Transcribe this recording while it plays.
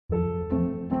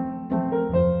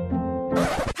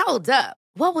Hold up.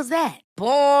 What was that?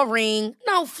 Boring.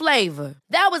 No flavor.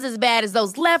 That was as bad as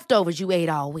those leftovers you ate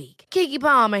all week. Keke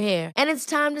Palmer here, and it's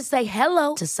time to say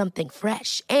hello to something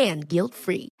fresh and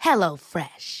guilt-free. Hello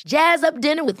Fresh. Jazz up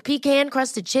dinner with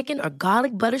pecan-crusted chicken or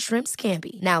garlic butter shrimp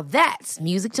scampi. Now that's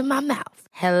music to my mouth.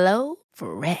 Hello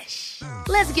Fresh.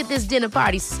 Let's get this dinner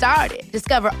party started.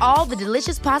 Discover all the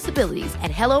delicious possibilities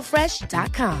at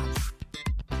hellofresh.com.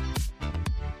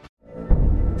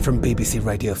 From BBC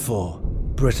Radio 4,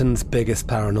 Britain's biggest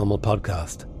paranormal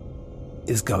podcast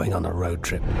is going on a road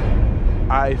trip.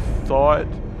 I thought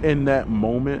in that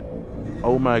moment,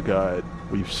 oh my God,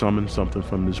 we've summoned something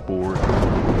from this board.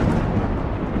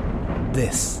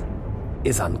 This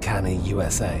is Uncanny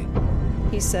USA.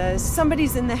 He says,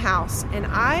 somebody's in the house, and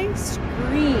I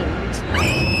screamed.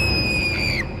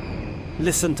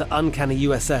 Listen to Uncanny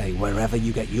USA wherever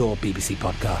you get your BBC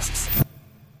podcasts,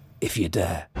 if you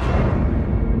dare.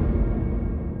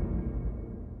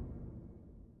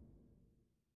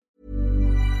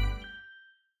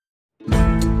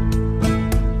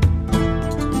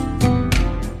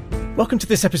 Welcome to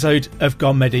this episode of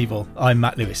Gone Medieval. I'm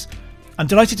Matt Lewis. I'm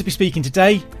delighted to be speaking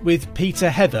today with Peter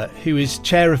Heather, who is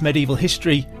Chair of Medieval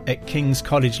History at King's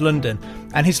College London,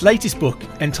 and his latest book,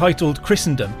 entitled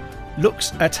Christendom,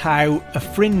 looks at how a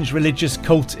fringe religious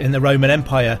cult in the Roman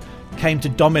Empire came to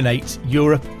dominate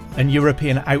Europe and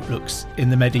European outlooks in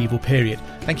the medieval period.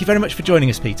 Thank you very much for joining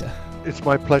us, Peter. It's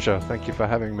my pleasure. Thank you for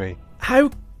having me.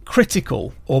 How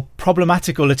critical or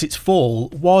problematical at its fall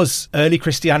was early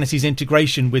Christianity's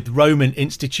integration with Roman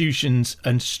institutions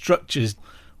and structures?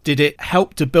 Did it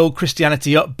help to build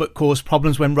Christianity up but cause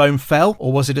problems when Rome fell,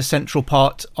 or was it a central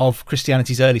part of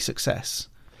Christianity's early success?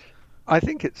 I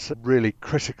think it's really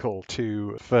critical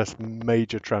to the first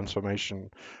major transformation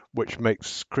which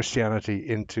makes Christianity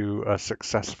into a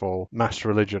successful mass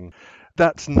religion.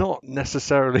 That's not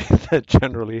necessarily the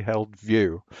generally held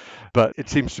view, but it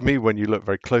seems to me when you look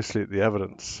very closely at the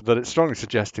evidence that it's strongly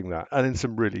suggesting that, and in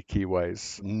some really key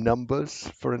ways. Numbers,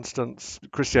 for instance,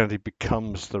 Christianity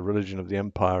becomes the religion of the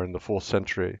empire in the 4th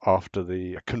century after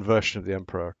the conversion of the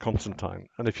Emperor Constantine.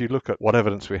 And if you look at what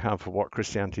evidence we have for what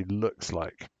Christianity looks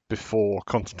like before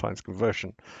Constantine's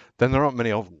conversion, then there aren't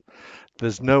many of them.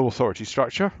 There's no authority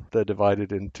structure. They're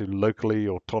divided into locally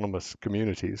autonomous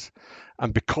communities.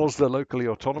 And because they're locally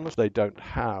autonomous, they don't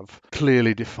have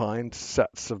clearly defined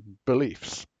sets of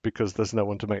beliefs because there's no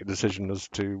one to make a decision as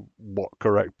to what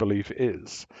correct belief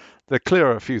is. They're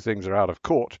clear a few things are out of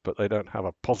court, but they don't have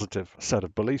a positive set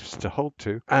of beliefs to hold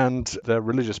to. And their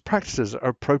religious practices are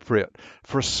appropriate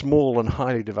for a small and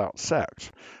highly devout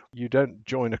sect. You don't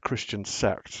join a Christian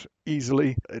sect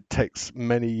easily. It takes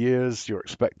many years. You're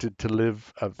expected to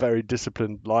live a very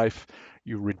disciplined life.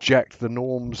 You reject the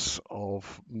norms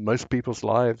of most people's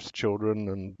lives, children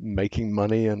and making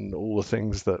money and all the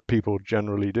things that people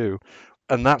generally do.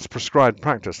 And that's prescribed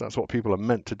practice. That's what people are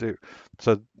meant to do.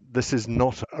 So this is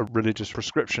not a religious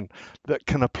prescription that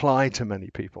can apply to many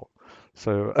people.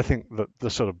 So I think that the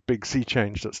sort of big sea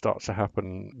change that starts to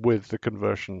happen with the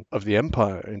conversion of the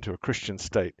empire into a Christian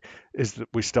state is that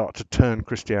we start to turn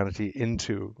Christianity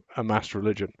into a mass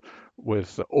religion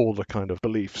with all the kind of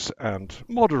beliefs and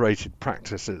moderated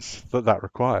practices that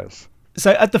requires.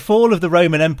 So at the fall of the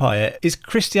Roman Empire, is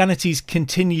Christianity's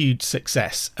continued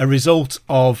success a result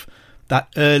of that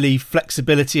early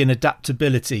flexibility and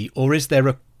adaptability, or is there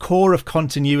a core of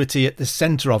continuity at the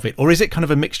centre of it, or is it kind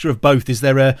of a mixture of both? Is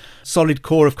there a solid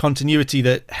core of continuity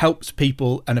that helps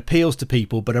people and appeals to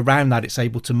people, but around that it's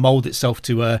able to mould itself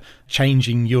to a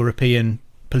changing European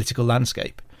political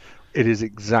landscape? It is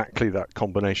exactly that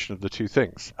combination of the two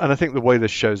things. And I think the way this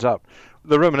shows up,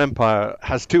 the Roman Empire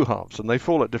has two halves and they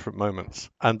fall at different moments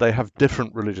and they have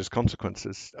different religious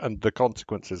consequences. And the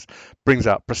consequences brings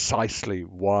out precisely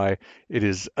why it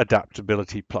is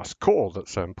adaptability plus core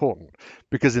that's so important.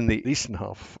 Because in the eastern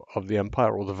half of the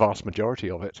empire, or the vast majority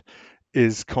of it,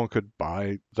 is conquered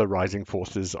by the rising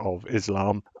forces of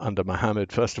Islam under Muhammad,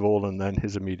 first of all, and then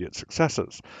his immediate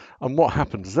successors. And what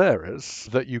happens there is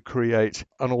that you create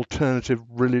an alternative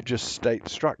religious state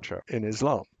structure in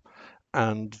Islam.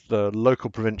 And the local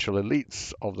provincial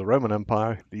elites of the Roman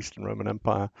Empire, the Eastern Roman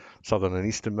Empire, Southern and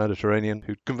Eastern Mediterranean,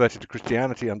 who converted to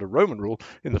Christianity under Roman rule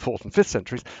in the 4th and 5th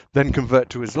centuries, then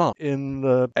convert to Islam in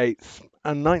the 8th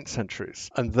and 9th centuries.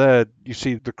 And there you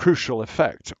see the crucial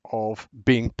effect of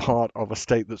being part of a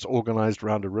state that's organized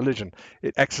around a religion.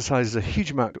 It exercises a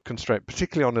huge amount of constraint,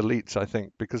 particularly on elites, I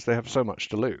think, because they have so much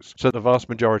to lose. So the vast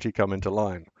majority come into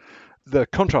line. The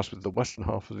contrast with the western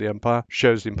half of the empire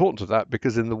shows the importance of that,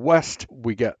 because in the west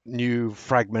we get new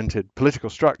fragmented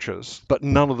political structures, but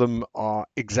none of them are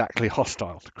exactly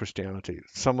hostile to Christianity.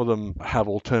 Some of them have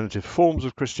alternative forms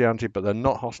of Christianity, but they're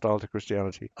not hostile to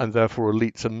Christianity, and therefore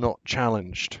elites are not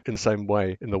challenged in the same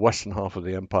way in the western half of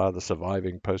the empire, the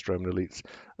surviving post-Roman elites,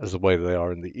 as the way they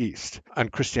are in the east.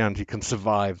 And Christianity can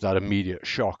survive that immediate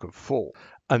shock of fall.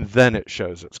 And then it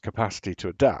shows its capacity to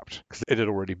adapt, because it had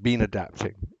already been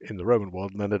adapting in the Roman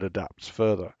world, and then it adapts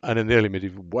further. And in the early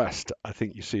medieval West, I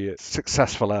think you see its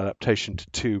successful adaptation to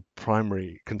two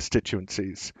primary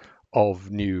constituencies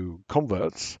of new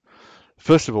converts.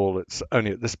 First of all, it's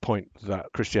only at this point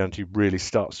that Christianity really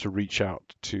starts to reach out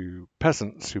to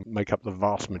peasants, who make up the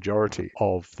vast majority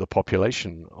of the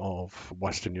population of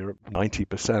Western Europe.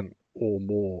 90% or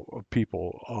more of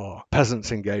people are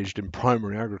peasants engaged in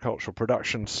primary agricultural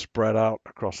production spread out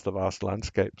across the vast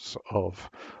landscapes of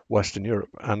Western Europe.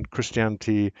 And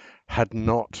Christianity had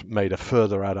not made a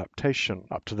further adaptation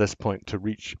up to this point to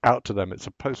reach out to them. It's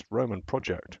a post-Roman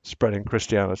project, spreading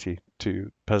Christianity to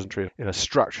peasantry in a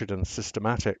structured and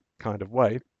systematic kind of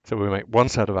way. So we make one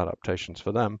set of adaptations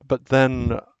for them, but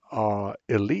then our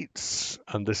elites,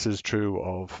 and this is true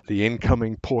of the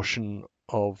incoming portion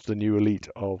of the new elite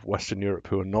of Western Europe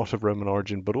who are not of Roman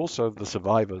origin, but also the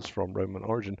survivors from Roman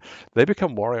origin, they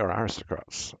become warrior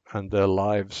aristocrats, and their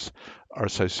lives are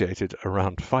associated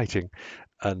around fighting.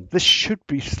 And this should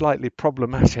be slightly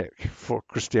problematic for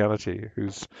Christianity,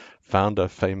 whose founder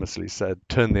famously said,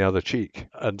 turn the other cheek,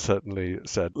 and certainly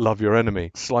said, love your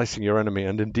enemy, slicing your enemy,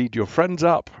 and indeed your friends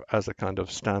up, as a kind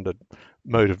of standard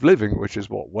mode of living, which is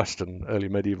what Western early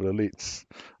medieval elites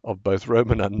of both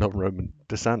Roman and non-Roman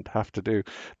descent have to do.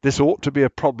 This ought to be a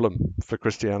problem for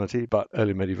Christianity, but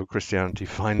early medieval Christianity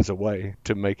finds a way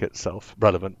to make itself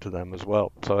relevant to them as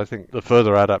well. So I think the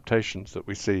further adaptations that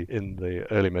we see in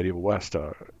the early medieval West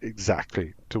are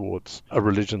exactly towards a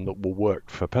religion that will work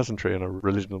for peasantry and a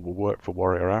religion that will work for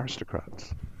warrior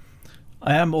aristocrats.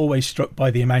 I am always struck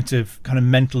by the amount of kind of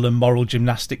mental and moral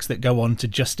gymnastics that go on to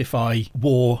justify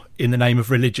war in the name of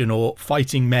religion, or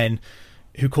fighting men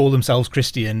who call themselves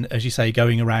Christian, as you say,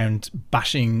 going around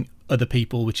bashing other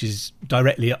people, which is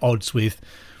directly at odds with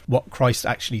what Christ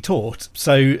actually taught.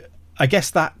 So I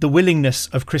guess that the willingness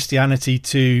of Christianity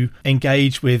to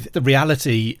engage with the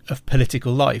reality of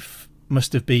political life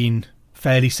must have been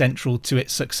fairly central to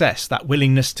its success, that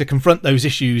willingness to confront those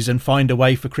issues and find a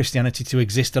way for Christianity to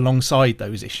exist alongside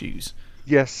those issues.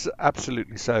 Yes,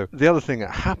 absolutely so. The other thing that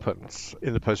happens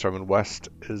in the post-Roman West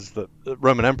is that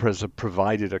Roman emperors have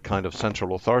provided a kind of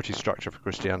central authority structure for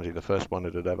Christianity, the first one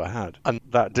it had ever had. And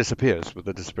that disappears with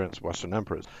the disappearance of Western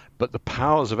emperors. But the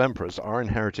powers of emperors are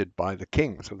inherited by the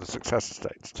kings of the successor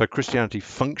states. So Christianity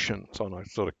functions on a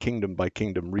sort of kingdom by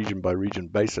kingdom, region by region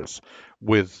basis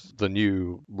with the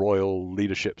new royal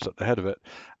leaderships at the head of it.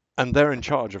 And they're in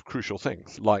charge of crucial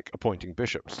things like appointing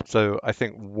bishops. So I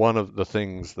think one of the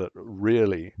things that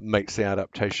really makes the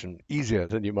adaptation easier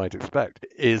than you might expect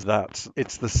is that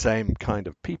it's the same kind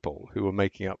of people who are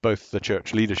making up both the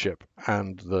church leadership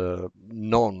and the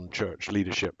non-church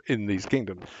leadership in these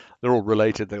kingdoms. They're all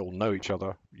related, they all know each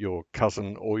other. Your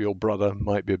cousin or your brother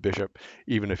might be a bishop,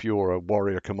 even if you're a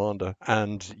warrior commander,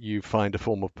 and you find a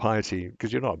form of piety,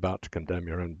 because you're not about to condemn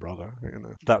your own brother.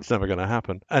 That's never going to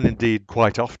happen. And indeed,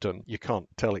 quite often, you can't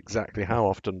tell exactly how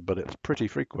often, but it's pretty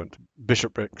frequent.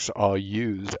 Bishoprics are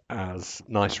used as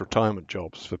nice retirement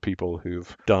jobs for people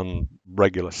who've done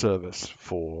regular service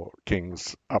for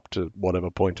kings up to whatever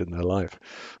point in their life,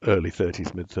 early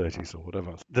 30s, mid-30s or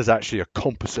whatever. There's actually a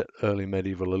composite early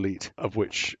medieval elite of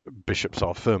which bishops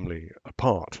are firmly a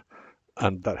part,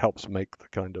 and that helps make the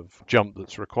kind of jump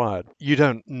that's required. You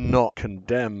don't not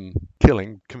condemn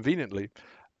killing conveniently.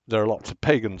 There are lots of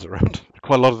pagans around.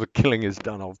 Quite a lot of the killing is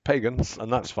done of pagans,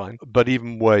 and that's fine. But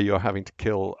even where you're having to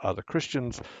kill other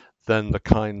Christians, then the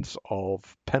kinds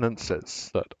of penances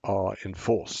that are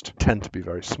enforced tend to be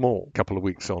very small. A couple of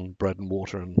weeks on bread and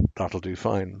water, and that'll do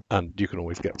fine. And you can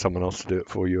always get someone else to do it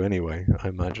for you anyway, I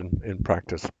imagine, in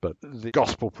practice. But the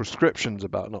gospel prescriptions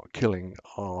about not killing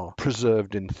are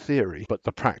preserved in theory, but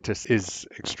the practice is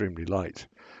extremely light.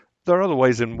 There are other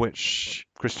ways in which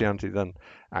Christianity then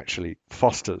actually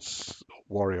fosters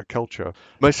warrior culture.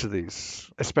 Most of these,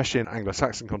 especially in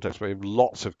Anglo-Saxon context where you have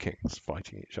lots of kings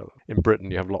fighting each other. In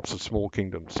Britain you have lots of small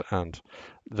kingdoms and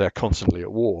they're constantly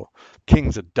at war.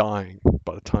 Kings are dying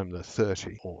by the time they're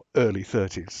 30 or early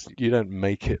 30s. You don't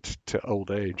make it to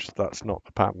old age. That's not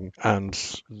the pattern. And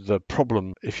the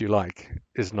problem, if you like,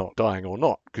 is not dying or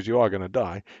not, because you are going to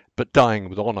die, but dying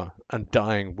with honor and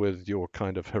dying with your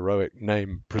kind of heroic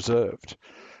name preserved.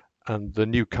 And the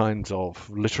new kinds of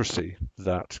literacy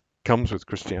that comes with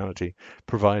Christianity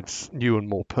provides new and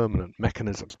more permanent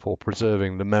mechanisms for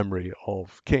preserving the memory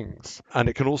of kings. And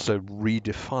it can also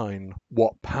redefine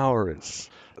what power is.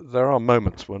 There are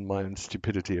moments when my own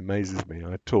stupidity amazes me.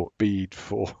 I taught Bede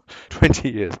for 20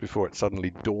 years before it suddenly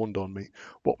dawned on me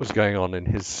what was going on in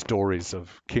his stories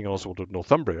of King Oswald of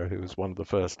Northumbria, who was one of the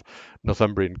first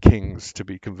Northumbrian kings to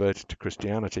be converted to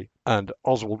Christianity. And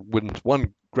Oswald wins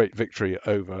one great victory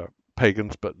over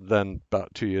pagans, but then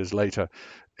about 2 years later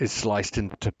is sliced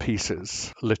into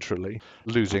pieces, literally,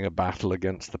 losing a battle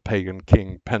against the pagan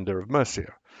king Penda of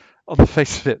Mercia. On the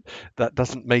face of it, that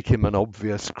doesn't make him an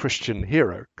obvious Christian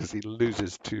hero, because he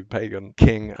loses to pagan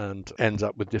king and ends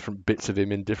up with different bits of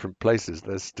him in different places.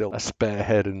 There's still a spare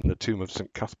head in the tomb of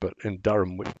St. Cuthbert in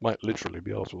Durham, which might literally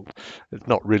be Oswald. It's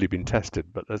not really been tested,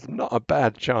 but there's not a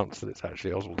bad chance that it's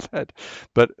actually Oswald's head.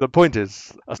 But the point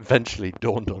is, eventually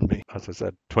dawned on me, as I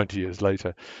said, 20 years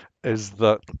later, is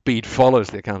that Bede follows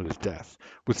the account of his death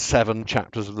with 7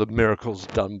 chapters of the miracles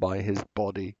done by his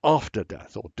body after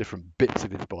death, or different bits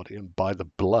of his body, and by the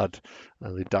blood.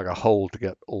 And they dug a hole to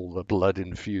get all the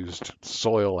blood-infused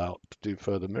soil out to do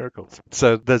further miracles.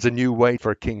 So there's a new way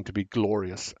for a king to be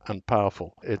glorious and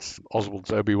powerful. It's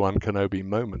Oswald's Obi-Wan Kenobi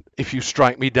moment. If you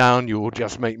strike me down, you will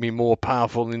just make me more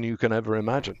powerful than you can ever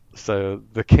imagine. So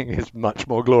the king is much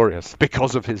more glorious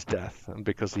because of his death and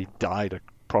because he died a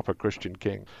proper Christian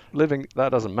king. Living, that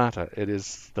doesn't matter. It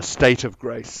is the state of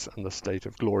grace and the state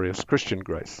of glorious Christian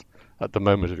grace at the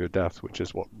moment of your death, which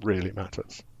is what really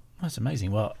matters. That's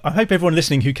amazing. Well, I hope everyone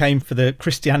listening who came for the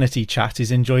Christianity chat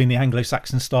is enjoying the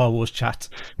Anglo-Saxon Star Wars chat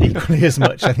equally as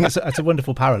much. I think that's a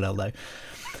wonderful parallel, though.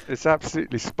 It's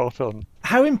absolutely spot on.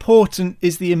 How important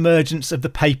is the emergence of the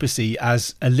papacy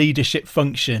as a leadership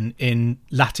function in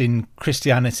Latin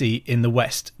Christianity in the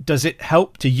West? Does it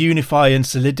help to unify and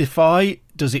solidify?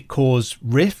 Does it cause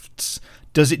rifts?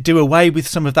 Does it do away with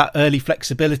some of that early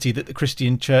flexibility that the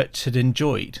Christian church had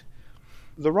enjoyed?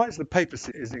 The rise of the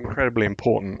papacy is incredibly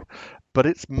important, but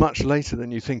it's much later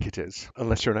than you think it is,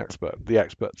 unless you're an expert. The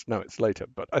experts know it's later,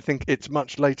 but I think it's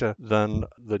much later than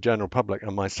the general public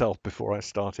and myself, before I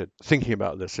started thinking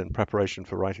about this in preparation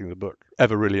for writing the book,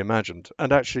 ever really imagined.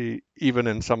 And actually, even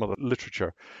in some of the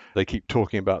literature, they keep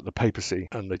talking about the papacy,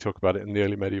 and they talk about it in the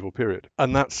early medieval period.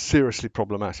 And that's seriously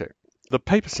problematic. The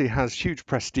papacy has huge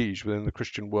prestige within the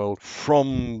Christian world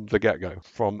from the get-go,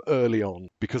 from early on,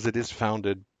 because it is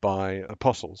founded by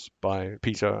apostles, by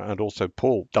Peter, and also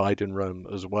Paul died in Rome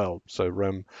as well. So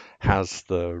Rome has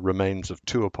the remains of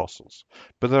 2 apostles.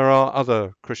 But there are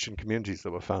other Christian communities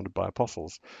that were founded by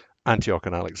apostles, Antioch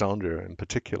and Alexandria in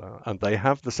particular, and they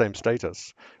have the same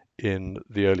status in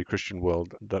the early Christian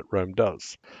world that Rome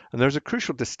does. And there's a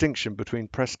crucial distinction between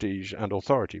prestige and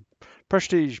authority.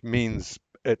 Prestige means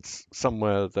it's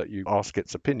somewhere that you ask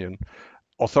its opinion.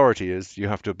 Authority is you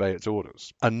have to obey its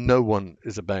orders. And no one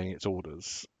is obeying its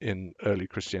orders in early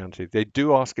Christianity. They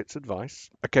do ask its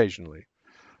advice occasionally.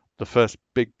 The first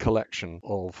big collection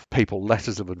of papal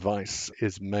letters of advice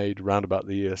is made round about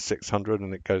the year 600,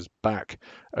 and it goes back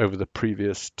over the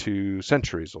previous 2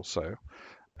 centuries or so.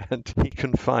 And he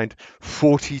can find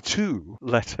 42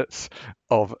 letters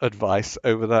of advice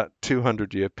over that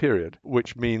 200-year period,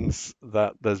 which means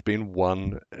that there's been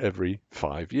one every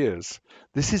 5 years.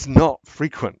 This is not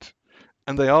frequent.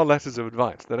 And they are letters of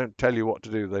advice. They don't tell you what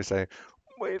to do. They say,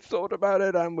 we've thought about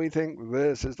it and we think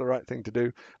this is the right thing to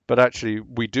do. But actually,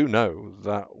 we do know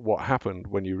that what happened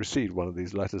when you received one of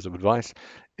these letters of advice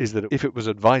is that if it was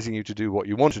advising you to do what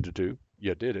you wanted to do,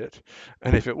 you did it.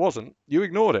 And if it wasn't, you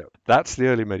ignored it. That's the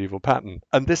early medieval pattern.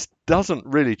 And this doesn't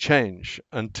really change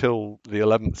until the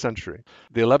 11th century.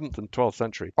 The 11th and 12th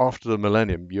century, after the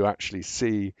millennium, you actually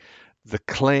see the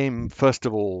claim, first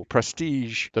of all,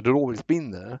 prestige that had always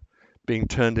been there, being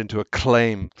turned into a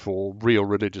claim for real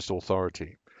religious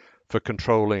authority, for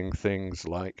controlling things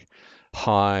like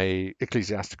high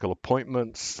ecclesiastical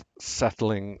appointments,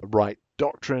 settling right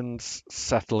doctrines,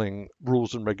 settling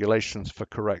rules and regulations for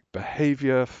correct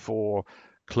behavior for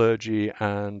clergy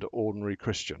and ordinary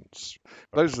Christians.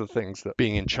 Those are the things that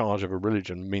being in charge of a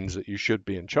religion means that you should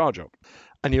be in charge of.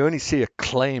 And you only see a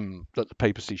claim that the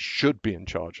papacy should be in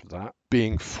charge of that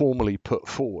being formally put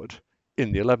forward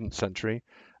in the 11th century.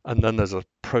 And then there's a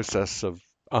process of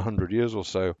 100 years or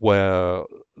so where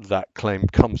that claim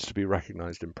comes to be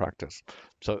recognized in practice.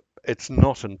 So it's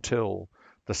not until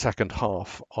the second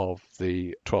half of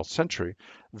the 12th century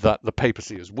that the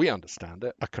papacy, as we understand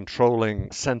it, a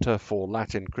controlling center for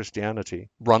Latin Christianity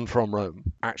run from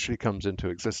Rome, actually comes into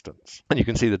existence. And you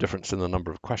can see the difference in the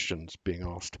number of questions being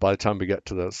asked. By the time we get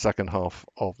to the second half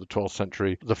of the 12th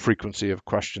century, the frequency of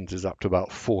questions is up to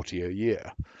about 40 a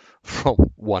year, from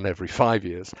one every 5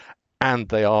 years. and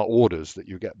they are orders that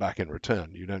you get back in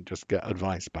return. You don't just get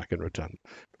advice back in return.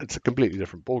 It's a completely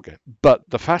different ballgame. But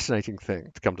the fascinating thing,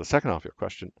 to come to the second half of your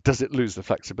question, does it lose the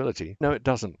flexibility? No, it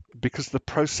doesn't, because the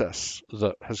process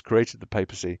that has created the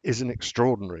papacy is an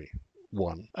extraordinary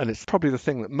one. And it's probably the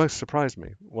thing that most surprised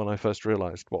me when I first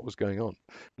realized what was going on.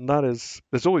 And that is,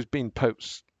 there's always been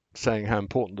popes saying how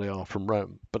important they are from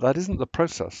Rome, but that isn't the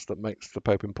process that makes the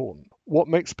Pope important. What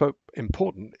makes Pope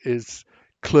important is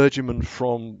clergymen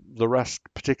from the rest,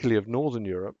 particularly of Northern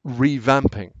Europe,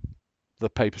 revamping the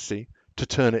papacy to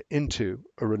turn it into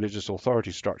a religious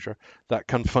authority structure that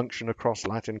can function across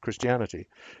Latin Christianity.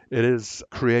 It is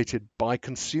created by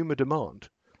consumer demand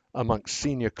amongst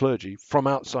senior clergy from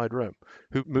outside Rome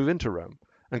who move into Rome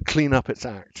and clean up its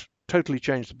act, totally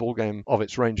change the ballgame of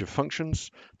its range of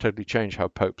functions, totally change how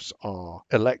popes are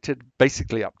elected.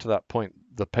 Basically, up to that point,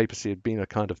 the papacy had been a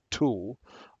kind of tool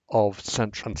of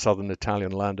central and southern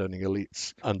Italian landowning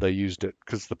elites, and they used it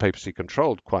because the papacy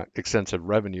controlled quite extensive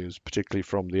revenues, particularly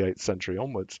from the 8th century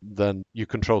onwards. Then you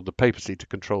controlled the papacy to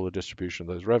control the distribution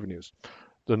of those revenues.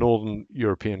 The Northern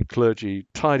European clergy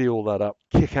tidy all that up,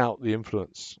 kick out the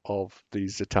influence of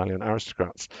these Italian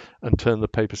aristocrats, and turn the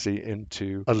papacy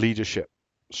into a leadership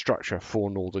structure for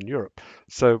Northern Europe.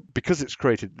 So because it's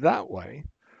created that way,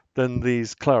 then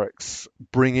these clerics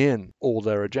bring in all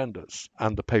their agendas,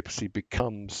 and the papacy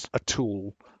becomes a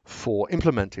tool for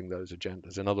implementing those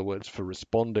agendas. In other words, for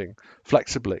responding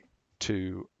flexibly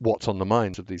to what's on the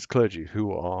minds of these clergy,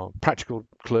 who are practical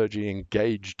clergy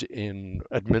engaged in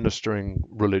administering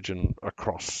religion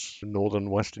across Northern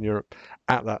Western Europe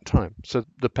at that time. So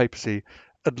the papacy,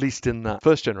 at least in that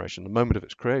first generation, the moment of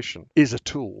its creation, is a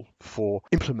tool for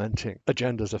implementing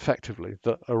agendas effectively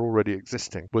that are already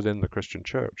existing within the Christian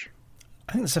church.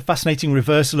 I think that's a fascinating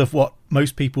reversal of what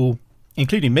most people,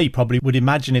 including me, probably would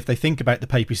imagine if they think about the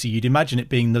papacy. You'd imagine it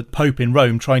being the Pope in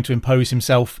Rome trying to impose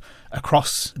himself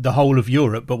across the whole of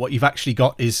Europe, but what you've actually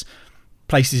got is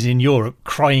places in Europe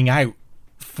crying out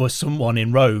for someone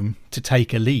in Rome to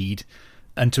take a lead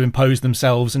and to impose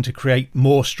themselves and to create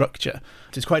more structure.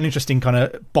 It's quite an interesting kind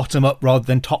of bottom-up rather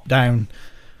than top-down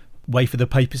way for the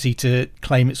papacy to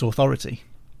claim its authority.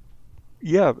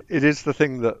 Yeah, it is the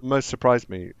thing that most surprised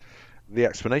me. The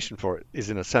explanation for it is,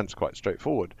 in a sense, quite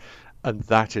straightforward, and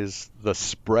that is the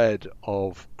spread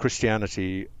of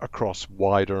Christianity across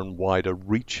wider and wider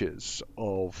reaches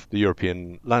of the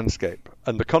European landscape.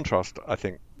 And the contrast, I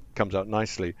think, comes out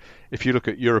nicely. If you look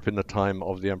at Europe in the time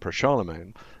of the Emperor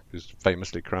Charlemagne, who's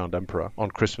famously crowned emperor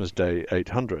on Christmas Day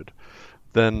 800,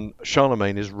 then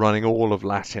Charlemagne is running all of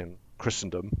Latin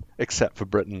Christendom except for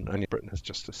Britain, and Britain is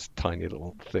just this tiny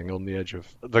little thing on the edge of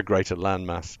the greater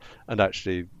landmass, and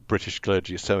actually British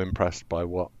clergy are so impressed by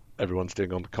what everyone's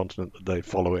doing on the continent that they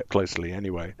follow it closely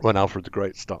anyway. When Alfred the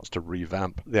Great starts to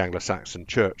revamp the Anglo-Saxon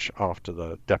church after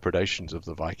the depredations of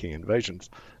the Viking invasions,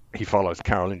 he follows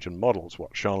Carolingian models,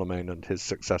 what Charlemagne and his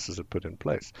successors had put in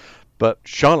place. But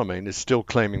Charlemagne is still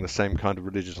claiming the same kind of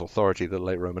religious authority that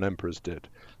late Roman emperors did.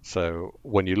 So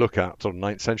when you look at sort of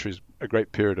 9th century, a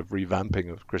great period of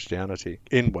revamping of Christianity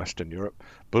in Western Europe,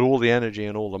 but all the energy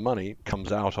and all the money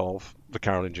comes out of the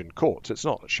Carolingian courts. It's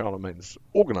not that Charlemagne's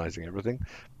organizing everything,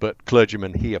 but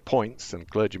clergymen he appoints and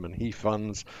clergymen he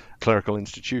funds, clerical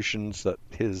institutions that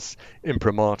his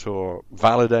imprimatur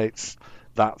validates.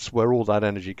 That's where all that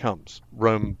energy comes.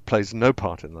 Rome plays no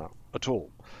part in that at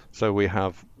all. So we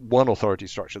have one authority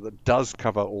structure that does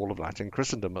cover all of Latin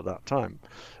Christendom at that time.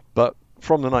 But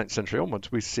from the 9th century onwards,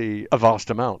 we see a vast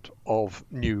amount of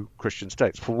new Christian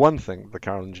states. For one thing, the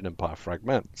Carolingian Empire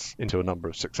fragments into a number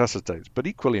of successor states. But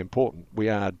equally important, we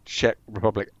add Czech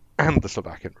Republic and the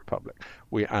Slovakian Republic.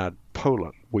 We add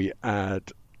Poland. We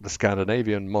add the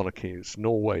Scandinavian monarchies,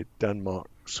 Norway, Denmark,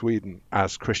 Sweden,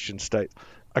 as Christian states.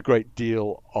 A great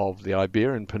deal of the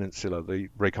Iberian Peninsula, the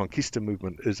Reconquista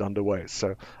movement, is underway.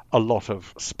 So a lot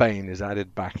of Spain is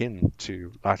added back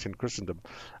into Latin Christendom.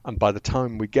 And by the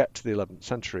time we get to the 11th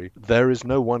century, there is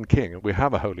no one king. We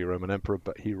have a Holy Roman Emperor,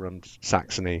 but he runs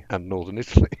Saxony and northern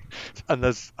Italy. And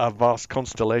there's a vast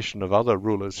constellation of other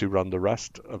rulers who run the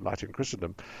rest of Latin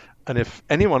Christendom. And if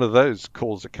any one of those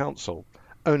calls a council,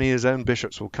 only his own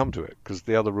bishops will come to it, because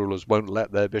the other rulers won't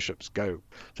let their bishops go.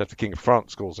 So if the King of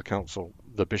France calls a council,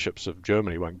 the bishops of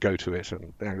Germany won't go to it,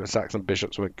 and the Anglo-Saxon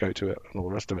bishops won't go to it, and all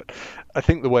the rest of it. I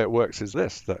think the way it works is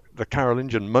this, that the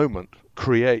Carolingian moment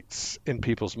creates in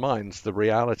people's minds the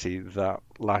reality that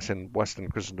Latin Western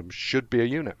Christendom should be a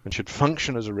unit and should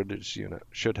function as a religious unit,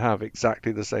 should have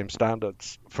exactly the same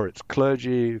standards for its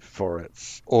clergy, for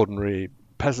its ordinary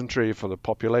peasantry, for the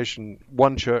population,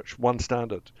 one church, one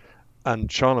standard.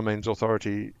 And Charlemagne's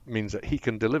authority means that he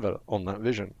can deliver on that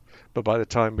vision. But by the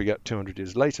time we get 200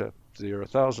 years later, the year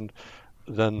 1000,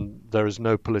 then there is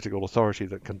no political authority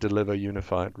that can deliver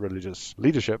unified religious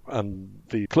leadership, and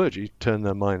the clergy turn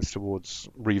their minds towards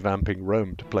revamping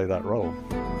Rome to play that role.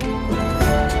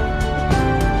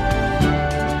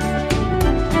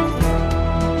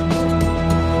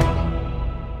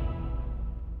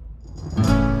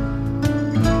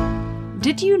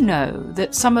 Did you know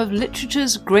that some of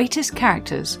literature's greatest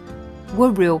characters were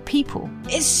real people?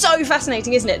 It's so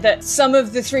fascinating, isn't it, that some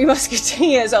of the Three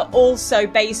Musketeers are also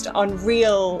based on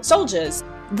real soldiers.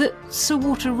 That Sir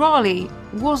Walter Raleigh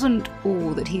wasn't all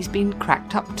that he's been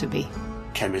cracked up to be.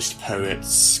 Chemist, poet,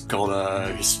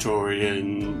 scholar,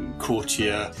 historian,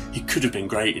 courtier. He could have been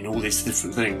great in all these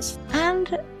different things.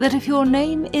 And that if your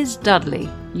name is Dudley,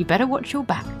 you better watch your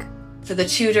back. For the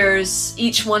Tudors,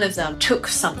 each one of them took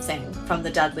something from the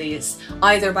Dudleys,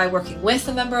 either by working with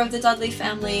a member of the Dudley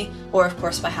family, or of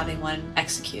course by having one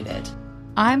executed.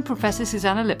 I'm Professor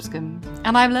Susanna Lipscomb,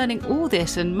 and I'm learning all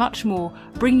this and much more,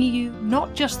 bringing you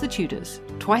Not Just the Tudors,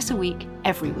 twice a week,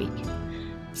 every week.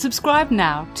 Subscribe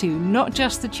now to Not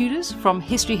Just the Tudors from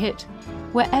History Hit,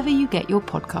 wherever you get your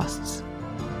podcasts.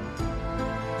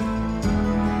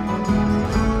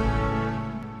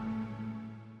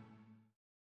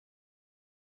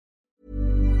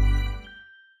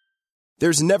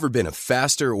 There's never been a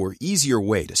faster or easier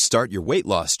way to start your weight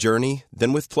loss journey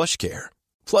than with PlushCare.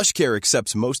 PlushCare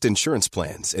accepts most insurance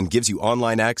plans and gives you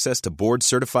online access to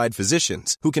board-certified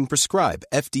physicians who can prescribe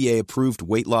FDA-approved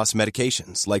weight loss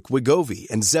medications like Wegovy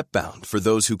and Zepbound for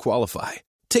those who qualify.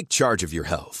 Take charge of your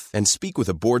health and speak with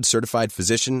a board-certified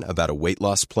physician about a weight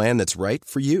loss plan that's right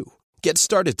for you. Get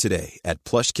started today at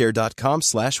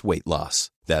plushcare.com/weight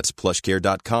loss. That's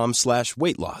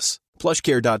plushcare.com/weight loss.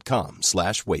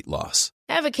 plushcare.com/weight loss.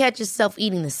 Ever catch yourself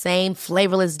eating the same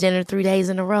flavorless dinner 3 days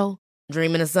in a row?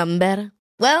 Dreaming of something better?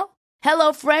 Well,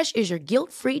 HelloFresh is your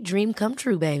guilt-free dream come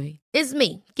true, baby. It's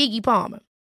me, Keke Palmer.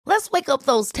 Let's wake up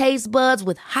those taste buds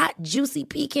with hot, juicy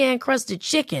pecan-crusted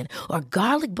chicken or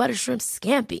garlic butter shrimp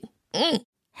scampi.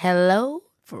 Hello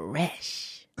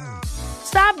Fresh.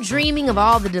 Stop dreaming of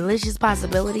all the delicious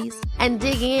possibilities and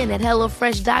dig in at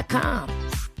HelloFresh.com.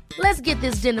 Let's get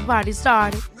this dinner party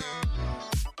started.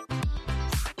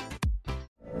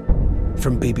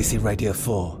 From BBC Radio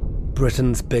 4,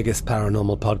 Britain's biggest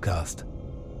paranormal podcast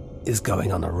is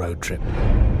going on a road trip.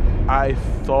 I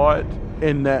thought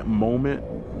in that moment,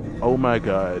 oh my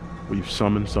God, we've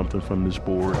summoned something from this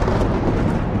board.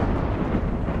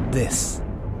 This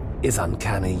is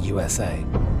Uncanny USA.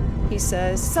 He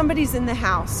says, somebody's in the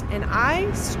house, and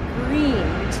I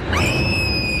screamed.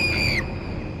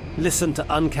 Listen to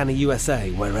Uncanny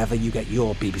USA wherever you get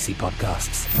your BBC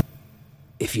podcasts,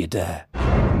 if you dare.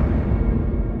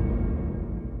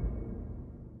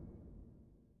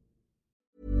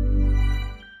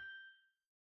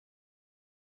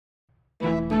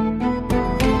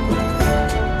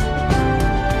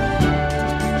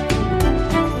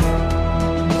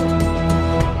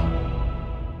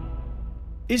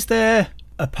 Is there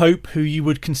a pope who you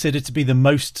would consider to be the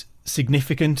most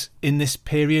significant in this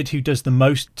period, who does the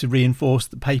most to reinforce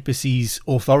the papacy's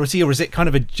authority, or is it kind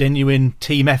of a genuine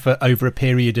team effort over a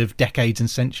period of decades and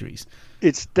centuries?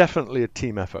 It's definitely a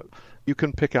team effort. You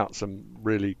can pick out some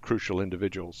really crucial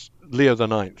individuals. Leo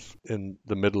IX, in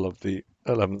the middle of the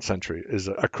 11th century, is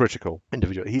a critical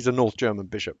individual. He's a North German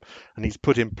bishop, and he's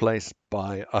put in place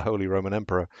by a Holy Roman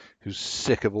Emperor who's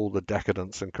sick of all the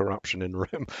decadence and corruption in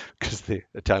Rome because the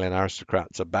Italian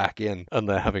aristocrats are back in and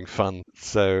they're having fun.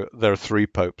 So there are three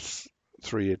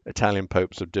Italian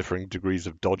popes of differing degrees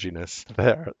of dodginess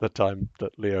there at the time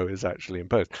that Leo is actually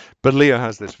imposed. But Leo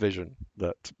has this vision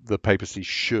that the papacy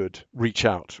should reach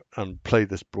out and play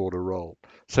this broader role.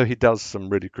 So he does some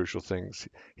really crucial things.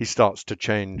 He starts to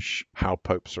change how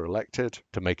popes are elected,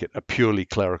 to make it a purely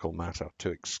clerical matter, to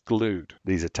exclude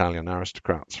these Italian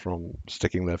aristocrats from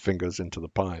sticking their fingers into the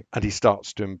pie. And he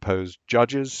starts to impose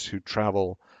judges who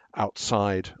travel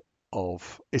outside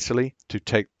of Italy to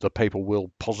take the papal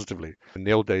will positively. In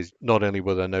the old days, not only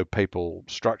were there no papal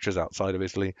structures outside of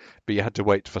Italy, but you had to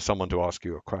wait for someone to ask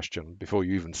you a question before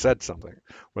you even said something.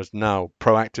 Whereas now,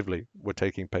 proactively, we're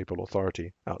taking papal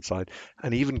authority outside.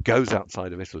 And he even goes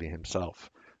outside of Italy himself.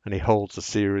 And he holds a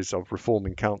series of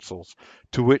reforming councils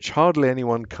to which hardly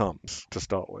anyone comes to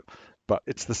start with. But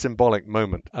it's the symbolic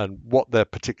moment, and what they're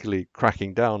particularly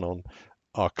cracking down on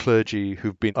are clergy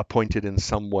who've been appointed in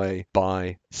some way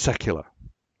by secular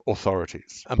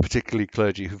authorities, and particularly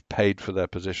clergy who've paid for their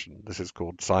position. This is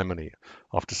called simony,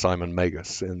 after Simon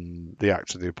Magus in the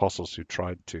Acts of the Apostles, who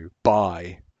tried to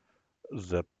buy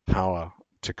the power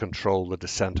to control the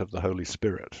descent of the Holy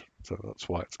Spirit. So that's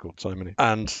why it's called simony.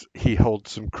 And he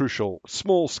holds some crucial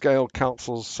small-scale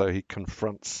councils, so he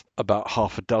confronts about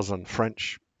half a dozen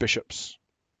French bishops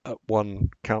at one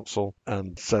council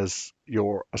and says,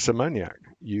 "You're a simoniac.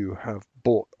 You have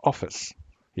bought office."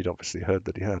 He'd obviously heard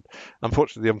that he had.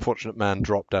 Unfortunately, the unfortunate man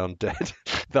dropped down dead,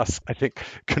 thus, I think,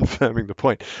 confirming the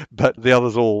point. But the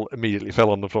others all immediately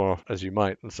fell on the floor, as you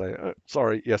might, and say,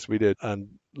 "Sorry, yes, we did." And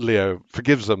Leo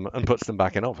forgives them and puts them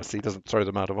back in office. He doesn't throw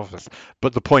them out of office.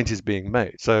 But the point is being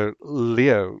made. So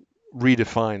Leo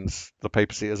redefines the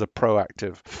papacy as a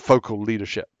proactive, focal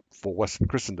leadership for Western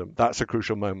Christendom. That's a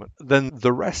crucial moment. Then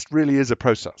the rest really is a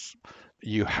process.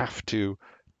 You have to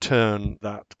turn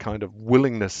that kind of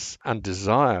willingness and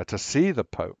desire to see the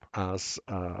Pope as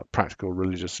a practical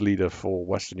religious leader for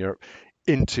Western Europe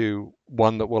into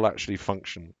one that will actually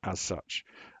function as such.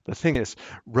 The thing is,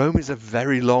 Rome is a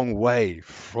very long way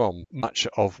from much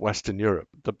of Western Europe.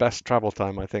 The best travel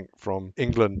time, I think, from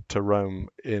England to Rome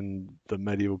in the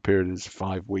medieval period is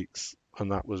 5 weeks,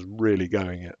 and that was really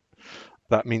going it.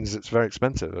 That means it's very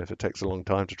expensive. If it takes a long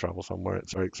time to travel somewhere,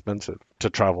 it's very expensive to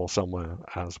travel somewhere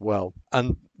as well.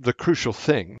 And the crucial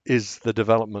thing is the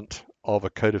development of a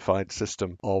codified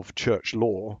system of church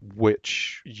law,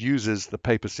 which uses the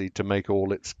papacy to make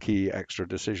all its key extra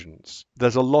decisions.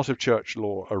 There's a lot of church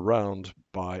law around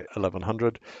by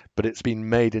 1100, but it's been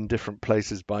made in different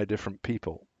places by different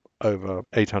people over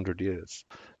 800 years.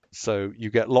 So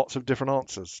you get lots of different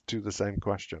answers to the same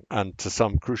question. And to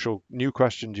some crucial new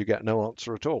questions, you get no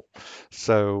answer at all.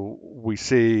 So we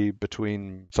see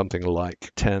between something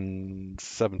like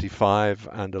 1075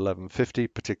 and 1150,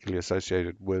 particularly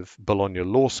associated with Bologna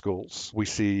law schools, we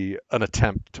see an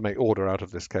attempt to make order out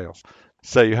of this chaos.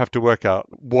 So you have to work out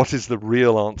what is the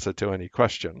real answer to any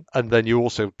question. And then you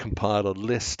also compile a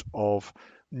list of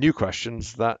new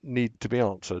questions that need to be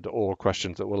answered, or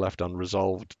questions that were left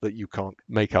unresolved that you can't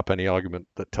make up any argument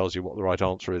that tells you what the right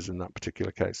answer is in that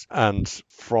particular case. And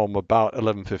from about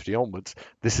 1150 onwards,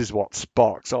 this is what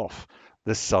sparks off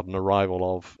this sudden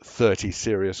arrival of 30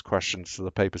 serious questions to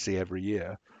the papacy every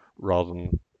year, rather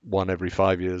than one every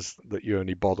 5 years that you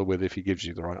only bother with if he gives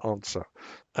you the right answer.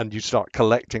 And you start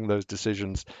collecting those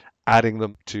decisions, adding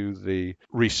them to the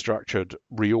restructured,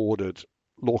 reordered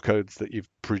law codes that you've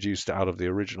produced out of the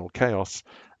original chaos,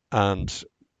 and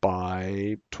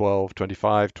by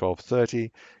 1225,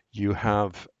 1230, you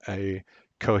have a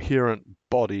coherent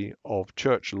body of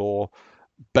church law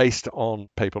based on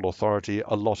papal authority,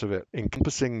 a lot of it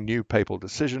encompassing new papal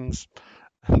decisions.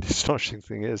 And the astonishing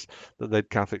thing is that the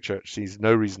Catholic Church sees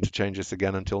no reason to change this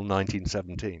again until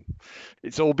 1917.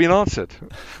 It's all been answered.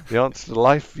 The answer to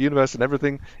life, universe, and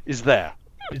everything is there.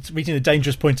 It's reaching the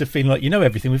dangerous point of feeling like you know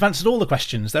everything. We've answered all the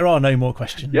questions. There are no more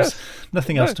questions. Yes.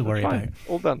 Nothing else to worry about.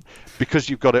 All done. Because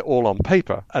you've got it all on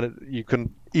paper, and you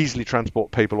can easily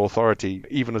transport papal authority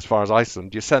even as far as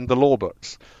Iceland. You send the law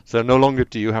books. So no longer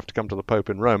do you have to come to the Pope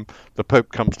in Rome. The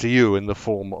Pope comes to you in the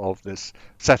form of this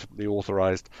separately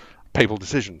authorized papal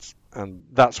decisions. And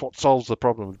that's what solves the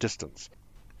problem of distance.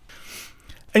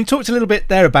 And you talked a little bit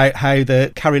there about how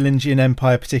the Carolingian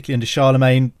Empire, particularly under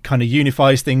Charlemagne, kind of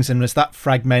unifies things, and as that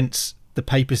fragments, the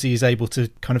papacy is able to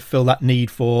kind of fill that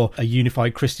need for a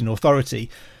unified Christian authority.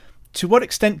 To what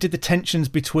extent did the tensions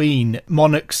between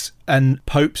monarchs and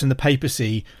popes and the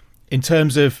papacy, in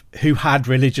terms of who had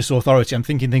religious authority, I'm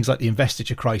thinking things like the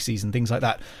investiture crises and things like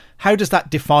that, how does that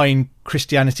define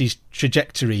Christianity's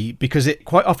trajectory? Because it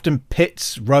quite often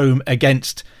pits Rome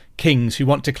against kings who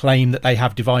want to claim that they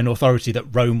have divine authority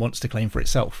that Rome wants to claim for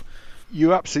itself.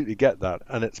 You absolutely get that,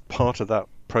 and it's part of that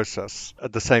process.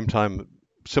 At the same time,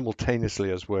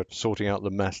 simultaneously as we're sorting out the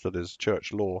mess that is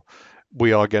church law,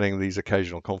 we are getting these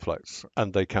occasional conflicts,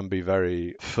 and they can be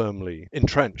very firmly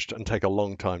entrenched and take a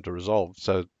long time to resolve.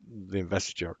 So the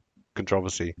investiture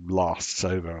controversy lasts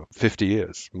over 50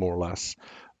 years, more or less.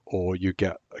 Or you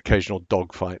get occasional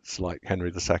dogfights like Henry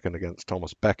II against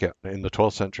Thomas Becket in the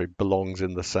 12th century belongs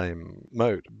in the same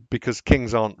mode, because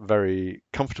kings aren't very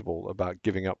comfortable about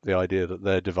giving up the idea that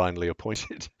they're divinely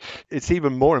appointed. It's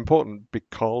even more important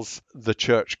because the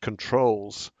church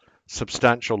controls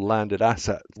substantial landed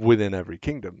assets within every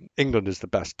kingdom. England is the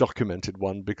best documented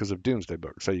one because of Domesday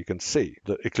Book. So you can see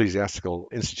that ecclesiastical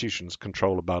institutions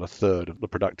control about a third of the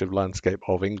productive landscape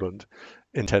of England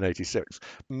in 1086.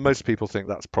 Most people think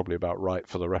that's probably about right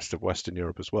for the rest of Western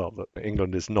Europe as well, that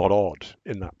England is not odd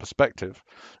in that perspective.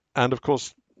 And of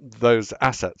course, those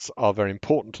assets are very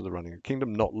important to the running of the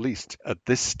kingdom, not least at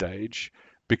this stage,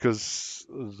 because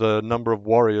the number of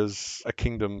warriors a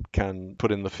kingdom can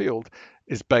put in the field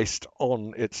is based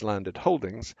on its landed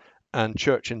holdings, And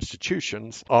church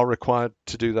institutions are required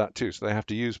to do that too. So they have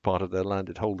to use part of their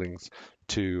landed holdings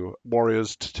to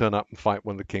warriors to turn up and fight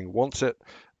when the king wants it.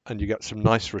 And you get some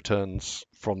nice returns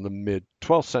from the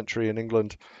mid-12th century in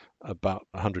England, about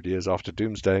 100 years after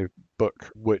Doomsday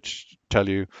Book, which tell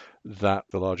you that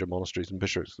the larger monasteries and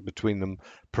bishops between them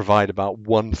provide about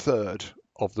 1/3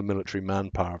 of the military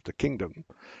manpower of the kingdom.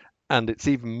 And it's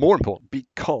even more important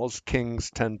because kings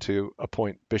tend to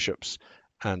appoint bishops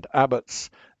and abbots.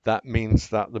 That means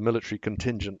that the military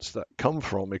contingents that come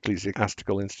from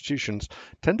ecclesiastical institutions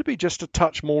tend to be just a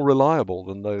touch more reliable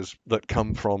than those that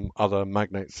come from other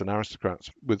magnates and aristocrats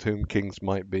with whom kings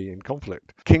might be in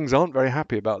conflict. Kings aren't very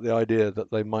happy about the idea that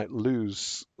they might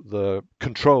lose the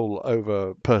control over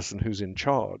a person who's in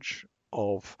charge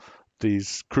of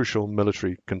these crucial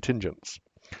military contingents.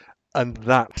 And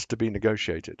that's to be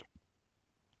negotiated,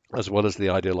 as well as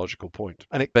the ideological point.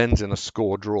 And it bends in a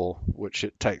score draw, which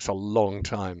it takes a long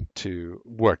time to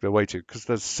work their way to, because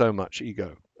there's so much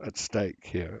ego at stake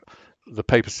here. The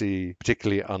papacy,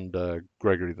 particularly under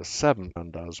Gregory VII,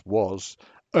 and as was,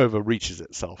 overreaches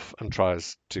itself and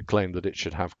tries to claim that it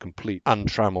should have complete,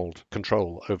 untrammeled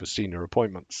control over senior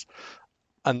appointments.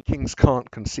 And kings can't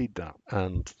concede that,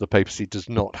 and the papacy does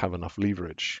not have enough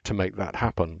leverage to make that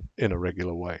happen in a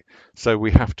regular way. So we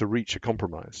have to reach a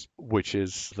compromise, which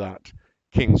is that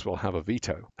kings will have a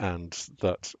veto, and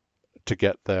that to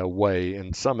get their way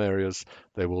in some areas,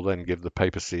 they will then give the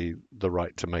papacy the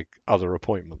right to make other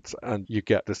appointments. And you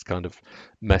get this kind of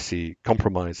messy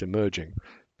compromise emerging.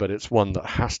 But it's one that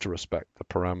has to respect the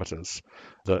parameters,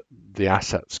 that the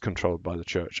assets controlled by the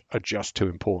church are just too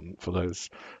important for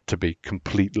those to be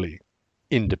completely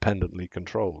independently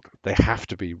controlled. They have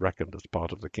to be reckoned as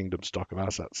part of the kingdom stock of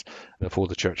assets. Therefore,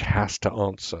 the church has to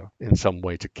answer in some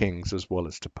way to kings as well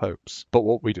as to popes. But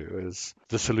what we do is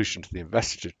the solution to the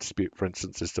investiture dispute, for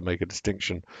instance, is to make a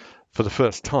distinction for the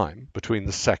first time between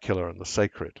the secular and the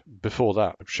sacred. Before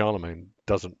that, Charlemagne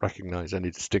doesn't recognize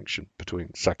any distinction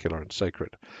between secular and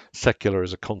sacred. Secular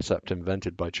is a concept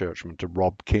invented by churchmen to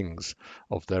rob kings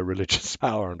of their religious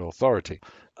power and authority.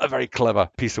 A very clever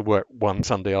piece of work one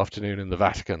Sunday afternoon in the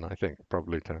Vatican, I think,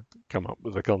 probably to come up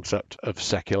with the concept of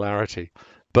secularity.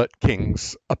 But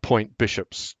kings appoint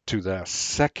bishops to their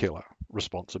secular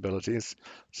responsibilities.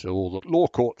 So all the law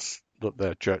courts that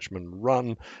their churchmen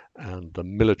run and the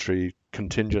military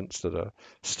contingents that are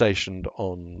stationed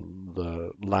on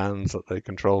the lands that they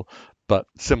control, but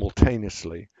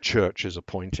simultaneously church is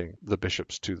appointing the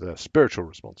bishops to their spiritual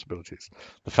responsibilities.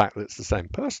 The fact that it's the same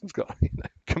person's got,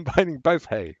 combining both,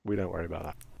 hey, we don't worry about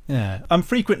that. Yeah, I'm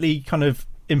frequently kind of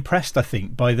impressed, I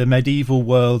think, by the medieval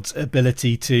world's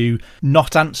ability to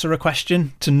not answer a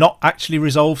question, to not actually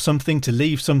resolve something, to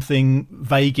leave something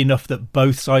vague enough that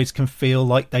both sides can feel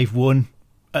like they've won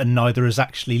and neither has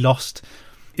actually lost.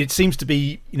 It seems to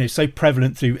be, so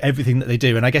prevalent through everything that they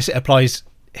do. And I guess it applies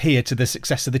here to the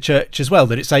success of the church as well,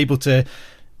 that it's able to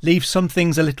leave some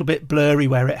things a little bit blurry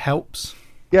where it helps.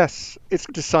 Yes, it's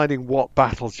deciding what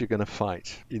battles you're going to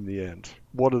fight in the end.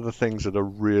 What are the things that are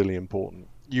really important?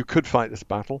 You could fight this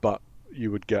battle, but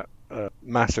you would get a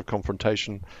massive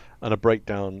confrontation and a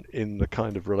breakdown in the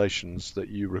kind of relations that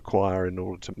you require in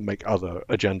order to make other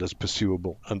agendas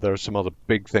pursuable. And there are some other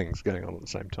big things going on at the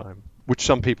same time, which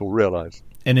some people realize.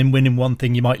 And in winning one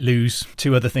thing, you might lose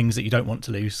two other things that you don't want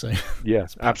to lose. So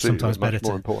yes, absolutely. Sometimes much better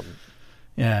more to, important.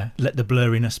 Yeah, let the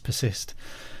blurriness persist.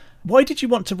 Why did you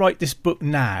want to write this book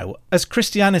now? As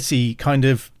Christianity kind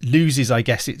of loses, I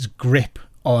guess, its grip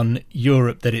on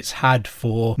Europe that it's had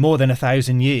for more than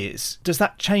 1,000 years, does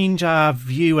that change our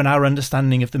view and our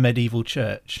understanding of the medieval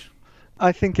church?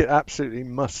 I think it absolutely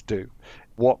must do.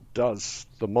 What does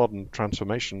the modern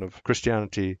transformation of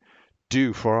Christianity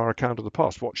do for our account of the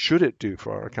past? What should it do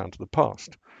for our account of the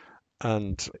past?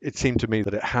 And it seemed to me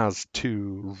that it has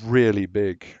two really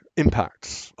big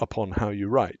impacts upon how you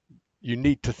write. You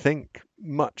need to think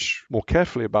much more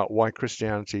carefully about why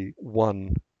Christianity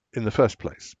won in the first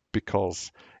place,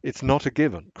 because it's not a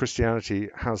given. Christianity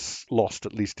has lost,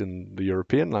 at least in the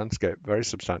European landscape, very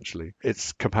substantially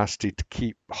its capacity to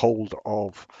keep hold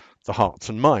of the hearts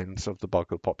and minds of the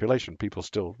bulk of the population. People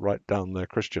still write down they're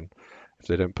Christian if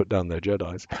they don't put down their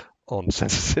Jedis on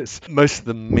censuses. Most of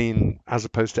them mean, as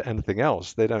opposed to anything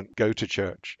else, they don't go to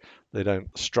church. They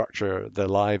don't structure their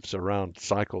lives around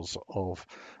cycles of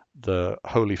the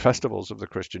holy festivals of the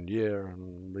Christian year,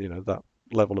 and that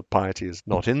level of piety is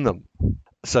not in them.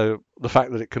 So the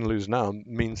fact that it can lose now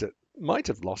means it might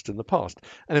have lost in the past.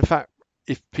 And in fact,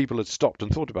 if people had stopped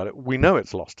and thought about it, we know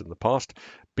it's lost in the past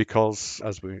because,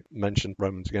 as we mentioned,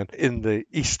 Romans again, in the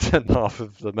eastern half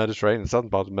of the Mediterranean, southern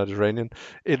part of the Mediterranean,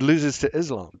 it loses to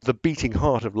Islam. The beating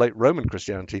heart of late Roman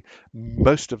Christianity,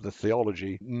 most of the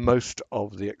theology, most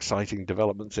of the exciting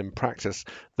developments in practice,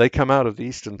 they come out of the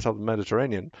eastern southern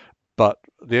Mediterranean. But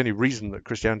the only reason that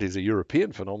Christianity is a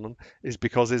European phenomenon is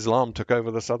because Islam took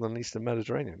over the southern and eastern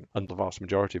Mediterranean, and the vast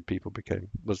majority of people became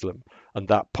Muslim. And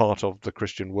that part of the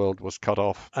Christian world was cut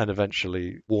off and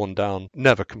eventually worn down,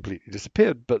 never completely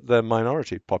disappeared, but they're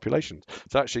minority populations.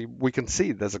 So actually, we can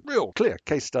see there's a real clear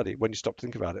case study, when you stop to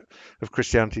think about it, of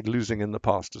Christianity losing in the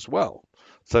past as well.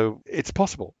 So it's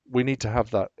possible. We need to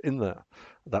have that in there,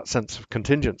 that sense of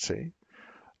contingency.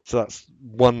 So that's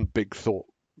one big thought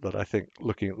that I think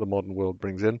looking at the modern world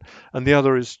brings in. And the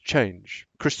other is change.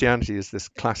 Christianity is this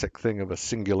classic thing of a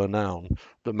singular noun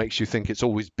that makes you think it's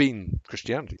always been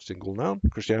Christianity. Single noun,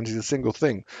 Christianity is a single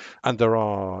thing. And there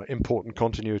are important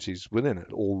continuities within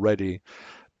it. Already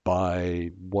by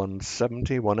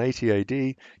 170, 180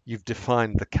 AD, you've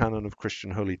defined the canon of Christian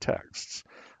holy texts.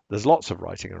 There's lots of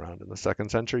writing around in the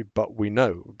 2nd century, but we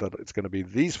know that it's going to be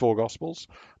these 4 Gospels,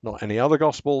 not any other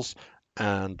Gospels,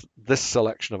 and this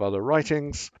selection of other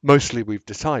writings. Mostly we've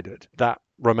decided that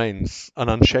remains an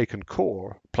unshaken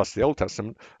core, plus the Old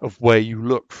Testament, of where you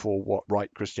look for what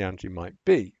right Christianity might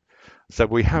be. So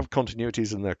we have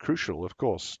continuities, and they're crucial, of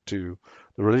course, to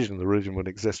the religion. The religion would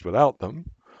exist without them.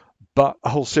 But a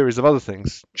whole series of other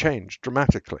things changed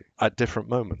dramatically at different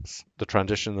moments. The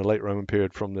transition in the late Roman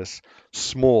period from this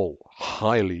small,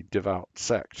 highly devout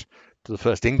sect to the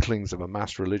first inklings of a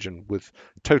mass religion with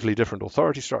totally different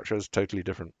authority structures, totally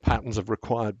different patterns of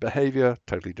required behavior,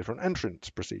 totally different entrance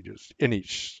procedures in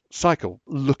each cycle.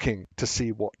 Looking to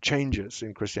see what changes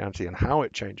in Christianity and how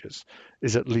it changes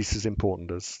is at least as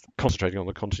important as concentrating on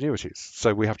the continuities.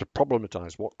 So we have to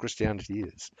problematize what Christianity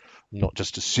is, not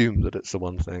just assume that it's the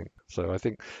one thing. So I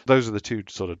think those are the two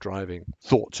sort of driving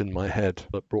thoughts in my head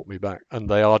that brought me back, and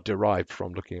they are derived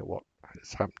from looking at what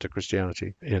has happened to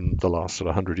Christianity in the last sort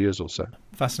of 100 years or so.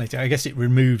 Fascinating. I guess it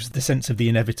removes the sense of the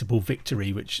inevitable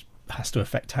victory, which has to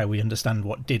affect how we understand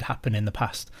what did happen in the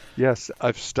past. Yes,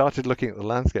 I've started looking at the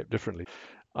landscape differently.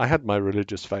 I had my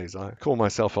religious phase. I call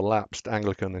myself a lapsed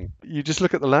Anglican, and you just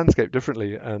look at the landscape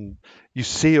differently, and you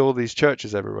see all these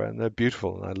churches everywhere, and they're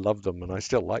beautiful, and I love them, and I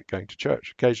still like going to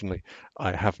church occasionally.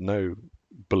 I have no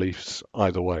beliefs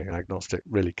either way. Agnostic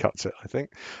really cuts it, I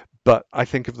think. But I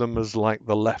think of them as like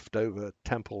the leftover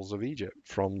temples of Egypt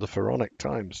from the Pharaonic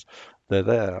times. They're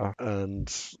there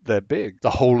and they're big.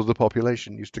 The whole of the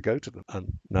population used to go to them,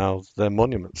 and now they're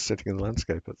monuments sitting in the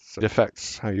landscape. It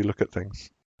affects how you look at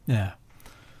things. Yeah.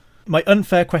 My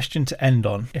unfair question to end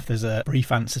on, if there's a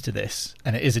brief answer to this,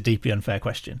 and it is a deeply unfair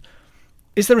question,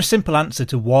 is there a simple answer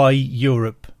to why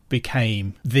Europe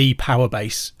became the power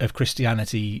base of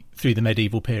Christianity through the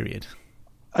medieval period?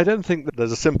 I don't think that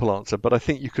there's a simple answer, but I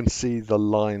think you can see the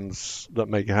lines that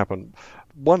make it happen.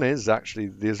 One is actually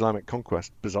the Islamic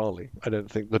conquest, bizarrely. I don't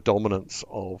think the dominance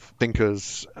of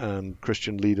thinkers and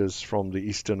Christian leaders from the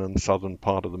eastern and southern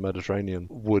part of the Mediterranean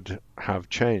would have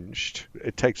changed.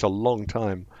 It takes a long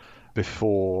time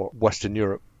before Western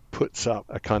Europe puts up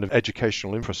a kind of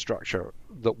educational infrastructure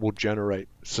that will generate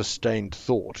sustained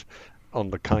thought on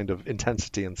the kind of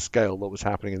intensity and scale that was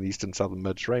happening in the eastern southern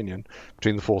Mediterranean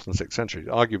between the 4th and 6th centuries.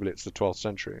 Arguably, it's the 12th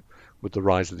century with the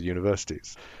rise of the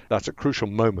universities. That's a crucial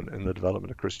moment in the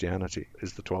development of Christianity,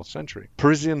 is the 12th century.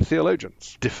 Parisian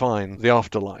theologians define the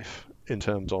afterlife in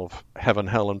terms of heaven,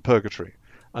 hell, and purgatory,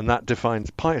 and that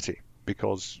defines piety,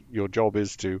 because your job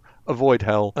is to avoid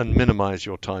hell and minimize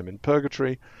your time in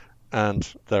purgatory,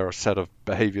 and there are a set of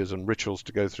behaviors and rituals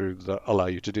to go through that allow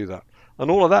you to do that. And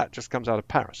all of that just comes out of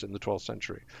Paris in the 12th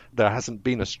century. There hasn't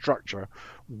been a structure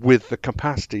with the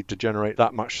capacity to generate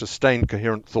that much sustained,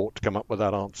 coherent thought to come up with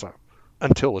that answer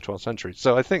until the 12th century.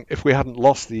 So I think if we hadn't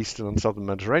lost the eastern and southern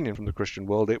Mediterranean from the Christian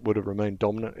world, it would have remained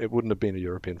dominant. It wouldn't have been a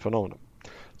European phenomenon.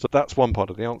 So that's one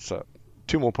part of the answer.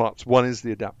 Two more parts. One is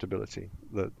the adaptability,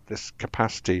 this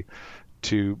capacity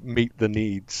to meet the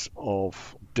needs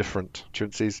of different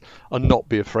churches and not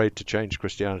be afraid to change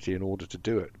Christianity in order to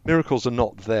do it. Miracles are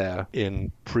not there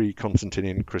in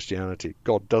pre-Constantinian Christianity.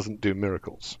 God doesn't do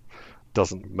miracles,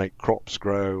 doesn't make crops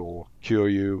grow or cure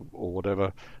you or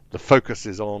whatever. The focus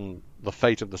is on the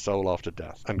fate of the soul after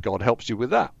death, and God helps you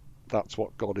with that. That's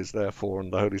what God is there for,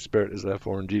 and the Holy Spirit is there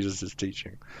for, and Jesus is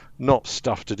teaching, not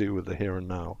stuff to do with the here and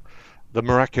now. The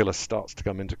miraculous starts to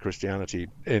come into Christianity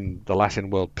in the Latin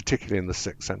world, particularly in the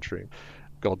 6th century.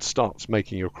 God starts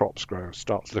making your crops grow,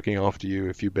 starts looking after you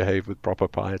if you behave with proper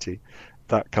piety.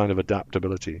 That kind of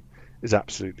adaptability is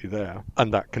absolutely there,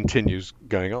 and that continues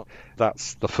going on.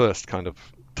 That's the first kind of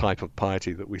type of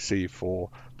piety that we see for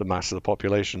the mass of the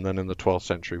population. Then in the 12th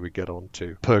century we get on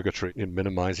to purgatory, in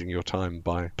minimizing your time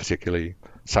by particularly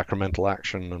sacramental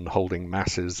action and holding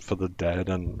masses for the dead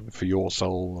and for your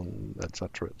soul, and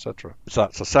etc., etc. So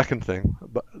that's the second thing.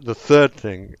 But the third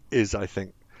thing is, I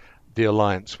think, the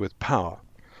alliance with power,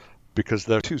 because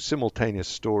there are two simultaneous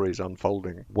stories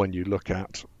unfolding when you look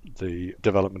at the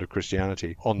development of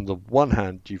Christianity. On the one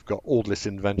hand, you've got all this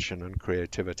invention and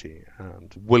creativity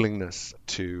and willingness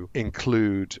to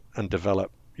include and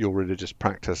develop your religious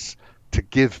practice to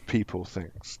give people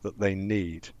things that they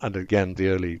need. And again, the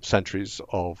early centuries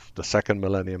of the second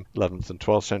millennium, 11th and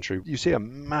 12th century, you see a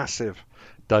massive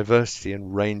diversity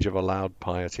and range of allowed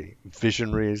piety.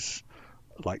 Visionaries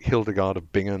like Hildegard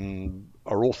of Bingen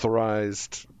are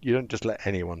authorized. You don't just let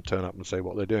anyone turn up and say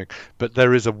what they're doing, but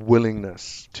there is a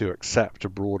willingness to accept a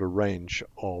broader range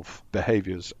of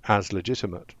behaviors as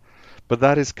legitimate. But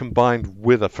that is combined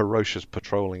with a ferocious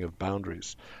patrolling of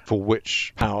boundaries, for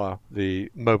which power, the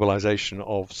mobilization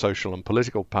of social and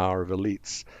political power of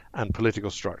elites and political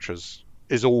structures,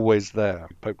 is always there.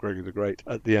 Pope Gregory the Great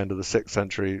at the end of the 6th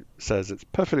century says it's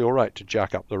perfectly all right to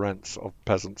jack up the rents of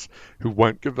peasants who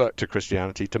won't convert to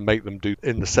Christianity, to make them do.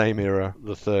 In the same era,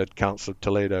 the Third Council of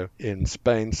Toledo in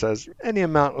Spain says any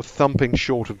amount of thumping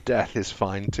short of death is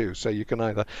fine too. So you can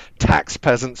either tax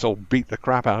peasants or beat the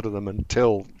crap out of them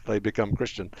until they become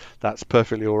Christian. That's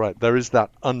perfectly all right. There is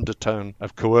that undertone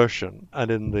of coercion.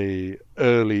 And in the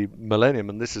early millennium,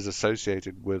 and this is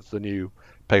associated with the new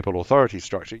papal authority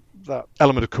structure, that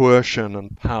element of coercion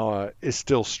and power is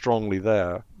still strongly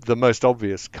there. The most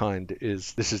obvious kind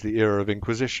is, this is the era of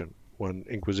Inquisition, when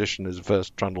Inquisition is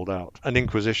first trundled out. And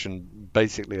Inquisition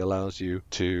basically allows you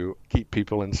to keep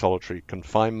people in solitary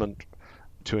confinement,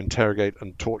 to interrogate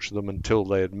and torture them until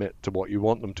they admit to what you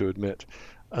want them to admit,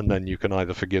 and then you can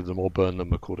either forgive them or burn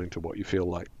them according to what you feel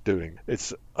like doing.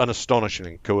 It's an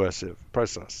astonishing coercive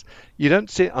process. You don't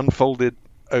see it unfolded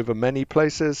over many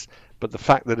places, but the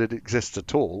fact that it exists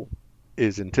at all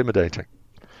is intimidating.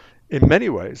 In many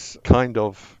ways, kind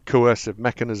of coercive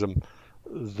mechanism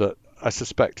that I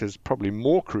suspect is probably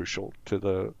more crucial to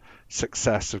the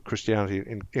success of Christianity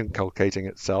in inculcating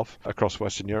itself across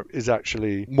Western Europe is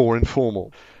actually more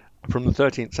informal. From the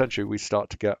 13th century, we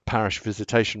start to get parish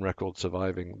visitation records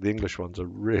surviving. The English ones are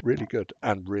really good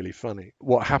and really funny.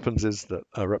 What happens is that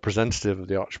a representative of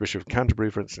the Archbishop of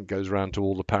Canterbury, for instance, goes around to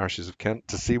all the parishes of Kent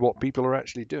to see what people are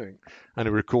actually doing. And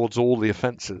it records all the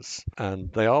offences.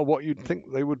 And they are what you'd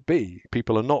think they would be.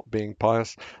 People are not being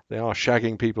pious. They are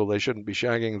shagging people they shouldn't be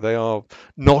shagging. They are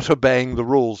not obeying the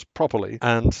rules properly.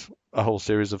 And a whole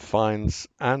series of fines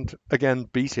and, again,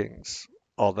 beatings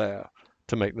are there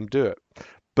to make them do it.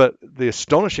 But the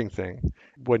astonishing thing,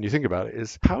 when you think about it,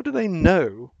 is how do they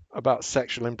know about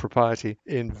sexual impropriety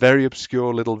in very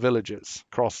obscure little villages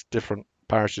across different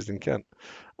parishes in Kent?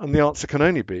 And the answer can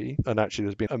only be, and actually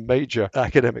there's been a major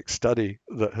academic study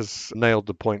that has nailed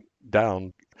the point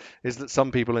down, is that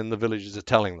some people in the villages are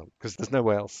telling them, because there's no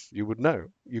way else you would know.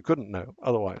 You couldn't know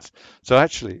otherwise. So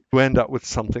actually, you end up with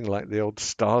something like the old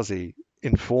Stasi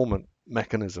informant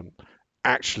mechanism,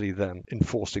 actually then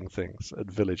enforcing things at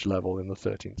village level in the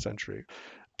 13th century.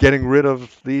 Getting rid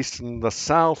of the East and the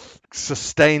South,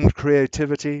 sustained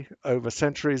creativity over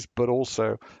centuries, but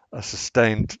also a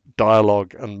sustained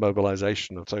dialogue and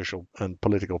mobilization of social and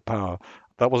political power.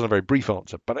 That wasn't a very brief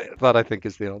answer, but that I think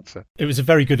is the answer. It was a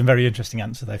very good and very interesting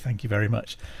answer, though. Thank you very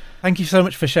much. Thank you so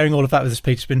much for sharing all of that with us,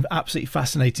 Peter. It's been absolutely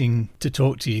fascinating to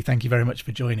talk to you. Thank you very much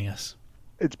for joining us.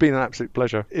 It's been an absolute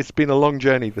pleasure. It's been a long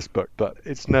journey, this book, but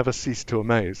it's never ceased to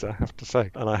amaze, I have to say.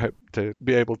 And I hope to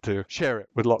be able to share it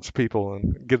with lots of people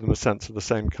and give them a sense of the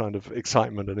same kind of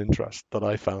excitement and interest that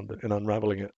I found in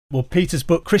unravelling it. Well, Peter's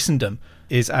book, Christendom,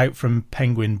 is out from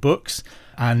Penguin Books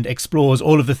and explores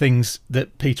all of the things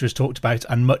that Peter has talked about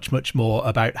and much, much more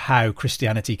about how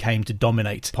Christianity came to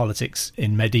dominate politics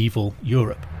in medieval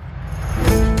Europe.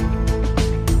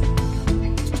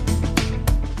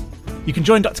 You can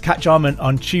join Dr. Kat Jarman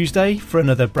on Tuesday for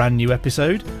another brand new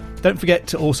episode. Don't forget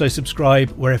to also subscribe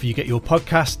wherever you get your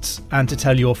podcasts and to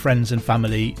tell your friends and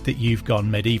family that you've gone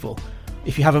medieval.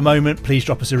 If you have a moment, please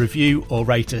drop us a review or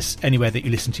rate us anywhere that you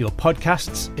listen to your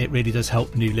podcasts. It really does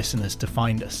help new listeners to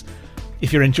find us.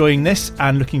 If you're enjoying this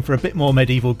and looking for a bit more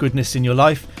medieval goodness in your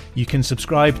life, you can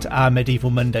subscribe to our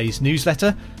Medieval Mondays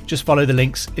newsletter. Just follow the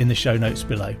links in the show notes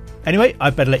below. Anyway,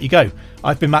 I'd better let you go.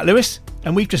 I've been Matt Lewis,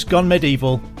 and we've just gone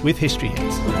medieval with History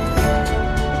Hits.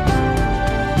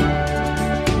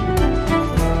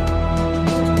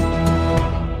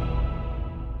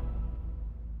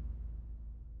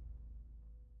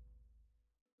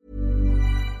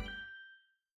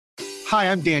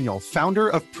 Hi, I'm Daniel, founder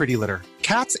of Pretty Litter.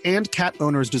 Cats and cat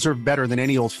owners deserve better than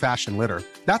any old-fashioned litter.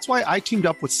 That's why I teamed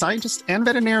up with scientists and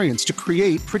veterinarians to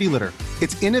create Pretty Litter.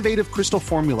 Its innovative crystal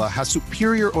formula has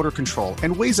superior odor control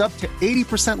and weighs up to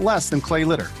 80% less than clay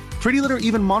litter. Pretty Litter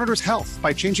even monitors health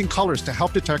by changing colors to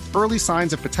help detect early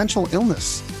signs of potential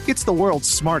illness. It's the world's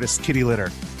smartest kitty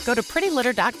litter. Go to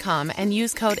prettylitter.com and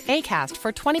use code ACAST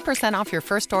for 20% off your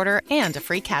first order and a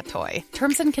free cat toy.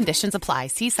 Terms and conditions apply.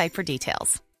 See site for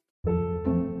details.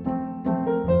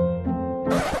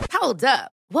 Hold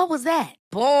up. What was that?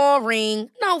 Boring.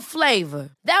 No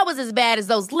flavor. That was as bad as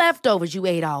those leftovers you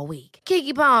ate all week.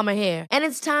 Keke Palmer here, and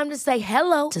it's time to say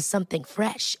hello to something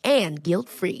fresh and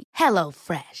guilt-free.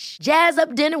 HelloFresh. Jazz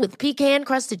up dinner with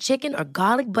pecan-crusted chicken or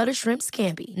garlic butter shrimp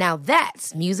scampi. Now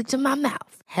that's music to my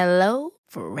mouth.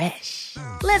 HelloFresh.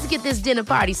 Let's get this dinner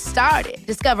party started.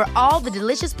 Discover all the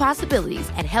delicious possibilities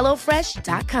at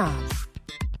HelloFresh.com.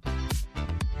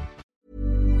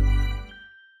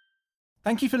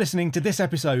 Thank you for listening to this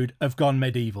episode of Gone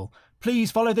Medieval.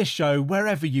 Please follow this show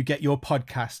wherever you get your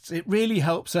podcasts. It really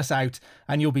helps us out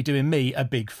and you'll be doing me a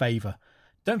big favour.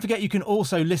 Don't forget you can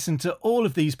also listen to all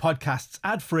of these podcasts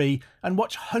ad-free and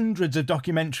watch hundreds of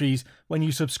documentaries when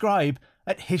you subscribe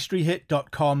at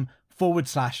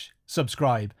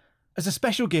historyhit.com/subscribe. As a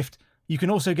special gift, you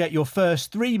can also get your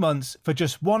first 3 months for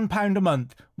just £1 a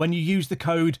month when you use the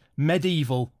code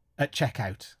MEDIEVAL at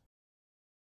checkout.